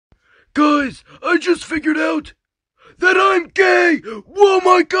Guys, I just figured out that I'm gay! Oh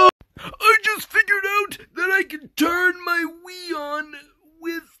my god! I just figured out that I can turn my Wii on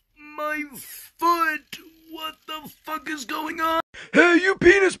with my foot. What the fuck is going on? Hey, you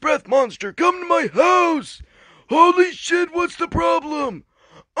penis breath monster, come to my house! Holy shit, what's the problem?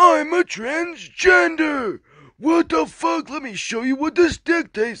 I'm a transgender! What the fuck? Let me show you what this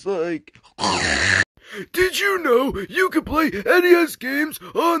dick tastes like. Did you know you can play NES games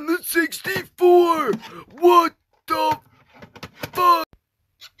on the 64? What the fuck?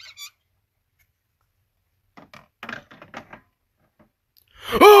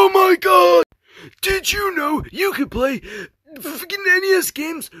 Oh my god! Did you know you could play fucking NES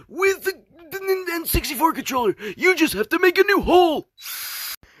games with the N64 controller? You just have to make a new hole.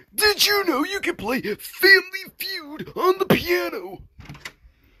 Did you know you can play Family Feud on the piano?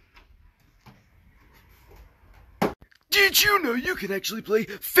 Did you know you can actually play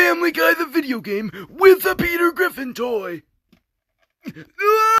Family Guy the video game with a Peter Griffin toy?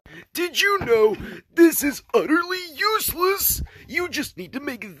 Did you know this is utterly useless? You just need to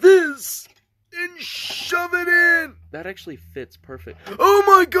make this and shove it in. That actually fits perfect. Oh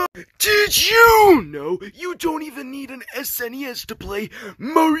my god! Did you know you don't even need an SNES to play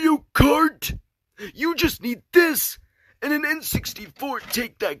Mario Kart? You just need this and an N64.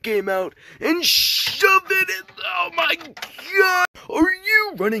 Take that game out and shove it in. Oh my god! Are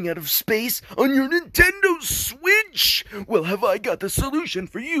you running out of space on your Nintendo Switch? Well, have I got the solution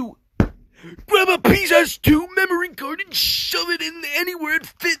for you. Grab a PS2 memory card and shove it in anywhere it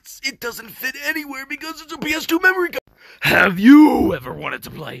fits. It doesn't fit anywhere because it's a PS2 memory card. Have you ever wanted to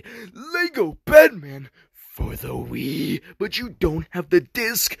play Lego Batman for the Wii, but you don't have the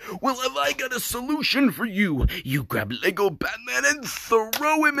disc? Well, have I got a solution for you. You grab Lego Batman and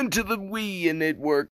throw him into the Wii and it works.